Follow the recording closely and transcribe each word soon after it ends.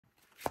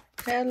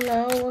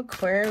Hello,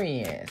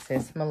 Aquarius.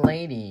 It's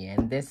Malady,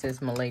 and this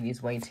is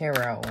Malady's Way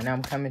Tarot, and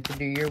I'm coming to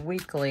do your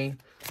weekly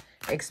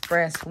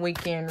express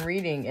weekend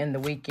reading in the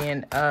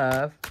weekend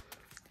of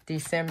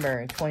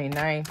December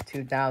 29th,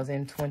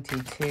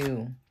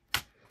 2022.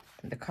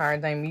 The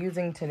cards I'm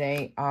using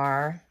today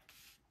are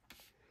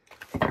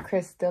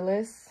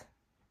Chrysalis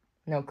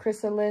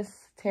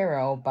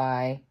Tarot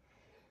by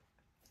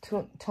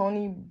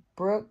Tony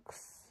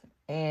Brooks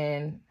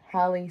and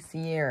Holly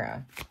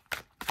Sierra.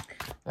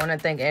 I want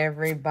to thank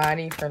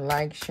everybody for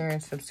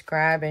sharing,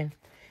 subscribing,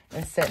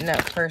 and setting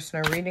up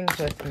personal readings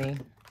with me.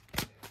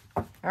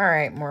 All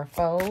right,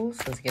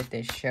 Morphos, let's get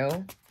this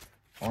show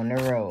on the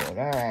road.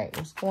 All right,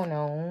 what's going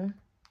on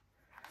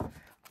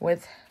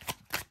with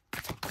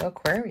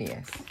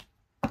Aquarius?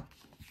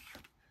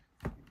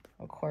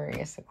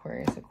 Aquarius.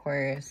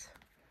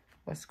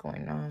 What's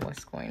going on?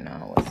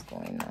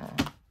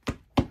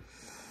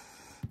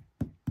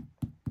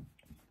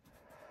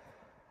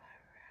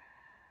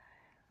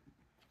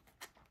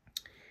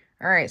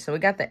 All right, so we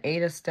got the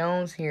Eight of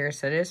Stones here.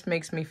 So this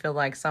makes me feel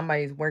like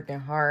somebody's working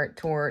hard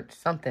toward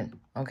something,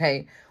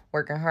 okay?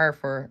 Working hard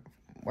for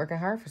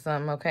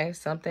something, okay?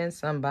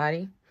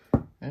 Somebody,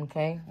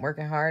 okay?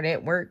 Working hard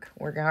at work,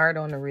 working hard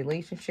on the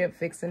relationship,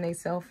 fixing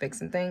themselves,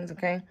 fixing things,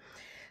 okay?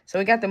 So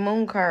we got the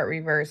Moon card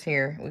reverse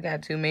here. We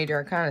got two major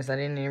arcana. I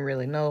didn't even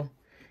really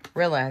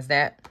realize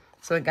that.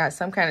 So we got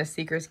some kind of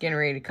secrets getting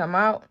ready to come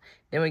out.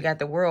 Then we got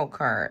the World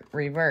card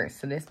reverse.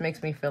 So this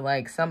makes me feel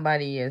like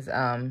somebody is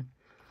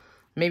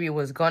maybe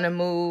was going to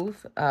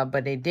move,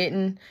 but they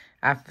didn't.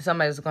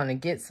 Somebody was going to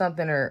get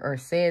something or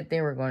said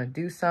they were going to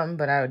do something,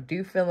 but I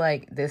do feel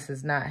like this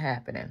is not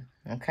happening,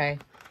 okay?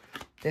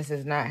 This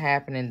is not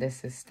happening.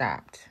 This is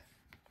stopped.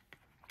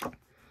 All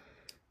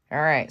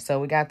right, so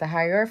we got the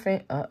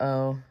Hierophant.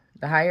 The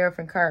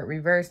Hierophant card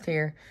reversed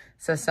here.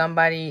 So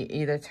somebody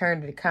either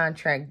turned the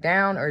contract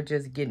down or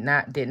just did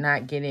not get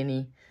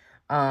any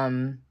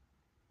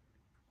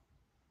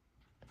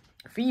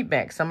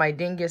feedback. Somebody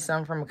didn't get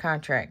something from a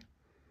contract.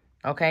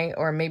 Okay,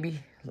 or maybe,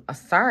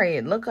 sorry,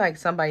 it looked like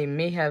somebody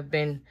may have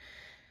been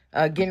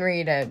getting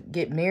ready to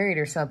get married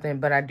or something,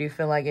 but I do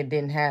feel like it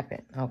didn't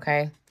happen,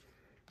 okay?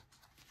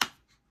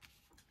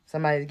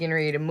 Somebody's getting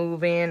ready to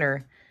move in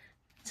or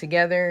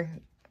together,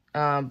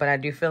 but I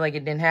do feel like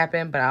it didn't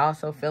happen, but I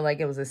also feel like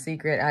it was a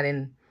secret. I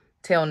didn't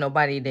tell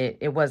nobody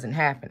that it wasn't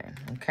happening,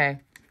 okay?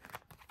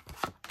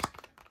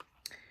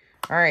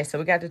 All right, so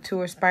we got the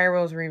Two of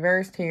Spirals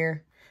reversed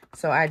here.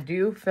 So I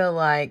do feel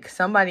like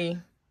somebody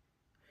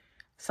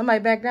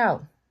backed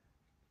out,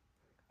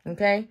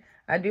 okay?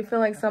 I do feel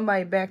like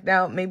somebody backed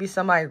out. Maybe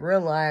somebody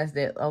realized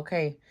that,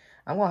 okay,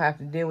 I'm going to have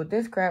to deal with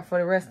this crap for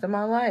the rest of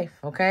my life,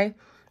 okay?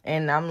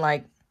 And I'm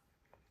like,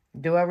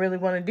 do I really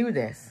want to do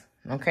this?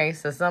 Okay,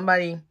 so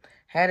somebody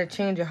had a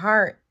change of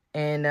heart,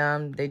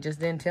 and they just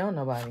didn't tell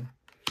nobody,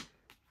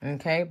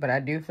 okay? But I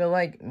do feel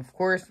like, of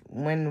course,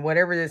 when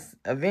whatever this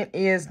event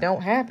is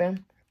don't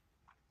happen,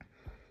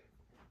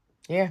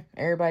 yeah,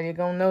 everybody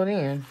going to know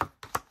then.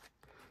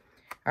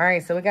 All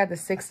right, so we got the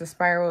Six of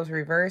Spirals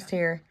reversed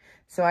here.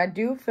 So I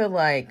do feel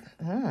like,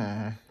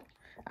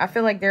 I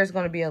feel like there's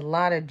going to be a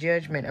lot of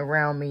judgment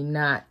around me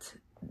not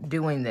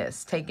doing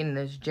this, taking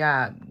this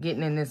job,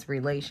 getting in this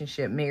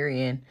relationship,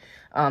 marrying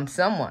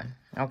someone,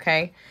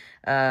 okay?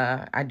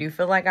 I do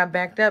feel like I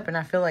backed up, and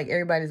I feel like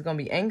everybody's going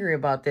to be angry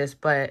about this,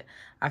 but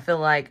I feel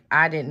like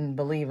I didn't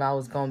believe I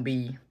was going to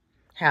be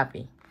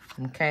happy,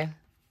 okay?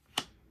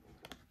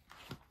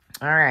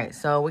 All right,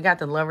 so we got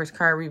the Lovers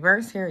card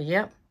reversed here.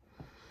 Yep.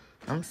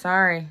 I'm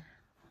sorry,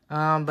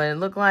 but it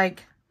looked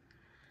like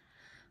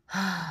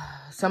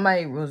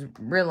somebody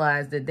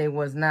realized that they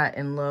was not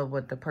in love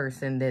with the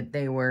person that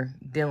they were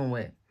dealing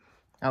with,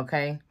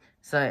 okay?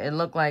 So it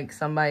looked like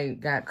somebody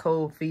got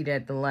cold feet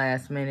at the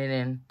last minute,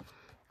 and,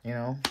 you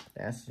know,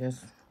 that's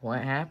just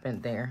what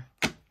happened there,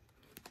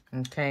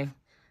 okay?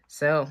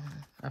 So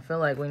I feel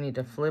like we need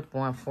to flip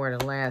one for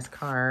the last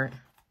card.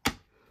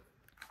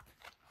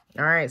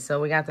 All right,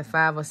 so we got the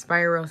Five of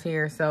Spirals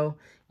here. So,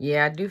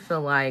 yeah, I do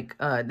feel like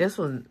this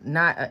was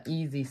not an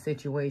easy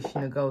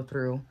situation to go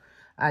through.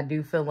 I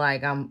do feel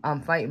like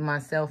I'm fighting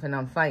myself and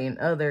I'm fighting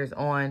others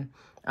on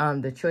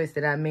the choice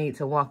that I made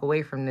to walk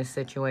away from this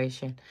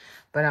situation.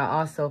 But I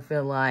also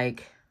feel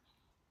like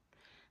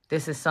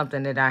this is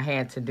something that I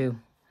had to do,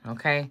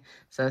 okay?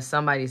 So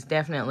somebody's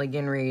definitely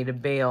getting ready to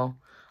bail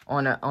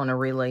on a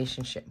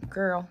relationship.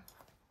 Girl,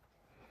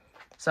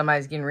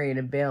 somebody's getting ready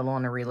to bail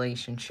on a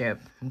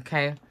relationship,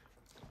 okay?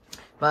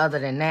 But other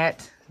than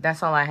that,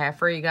 that's all I have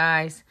for you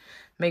guys.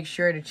 Make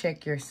sure to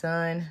check your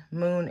sun,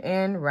 moon,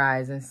 and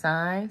rising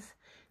signs.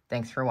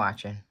 Thanks for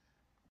watching.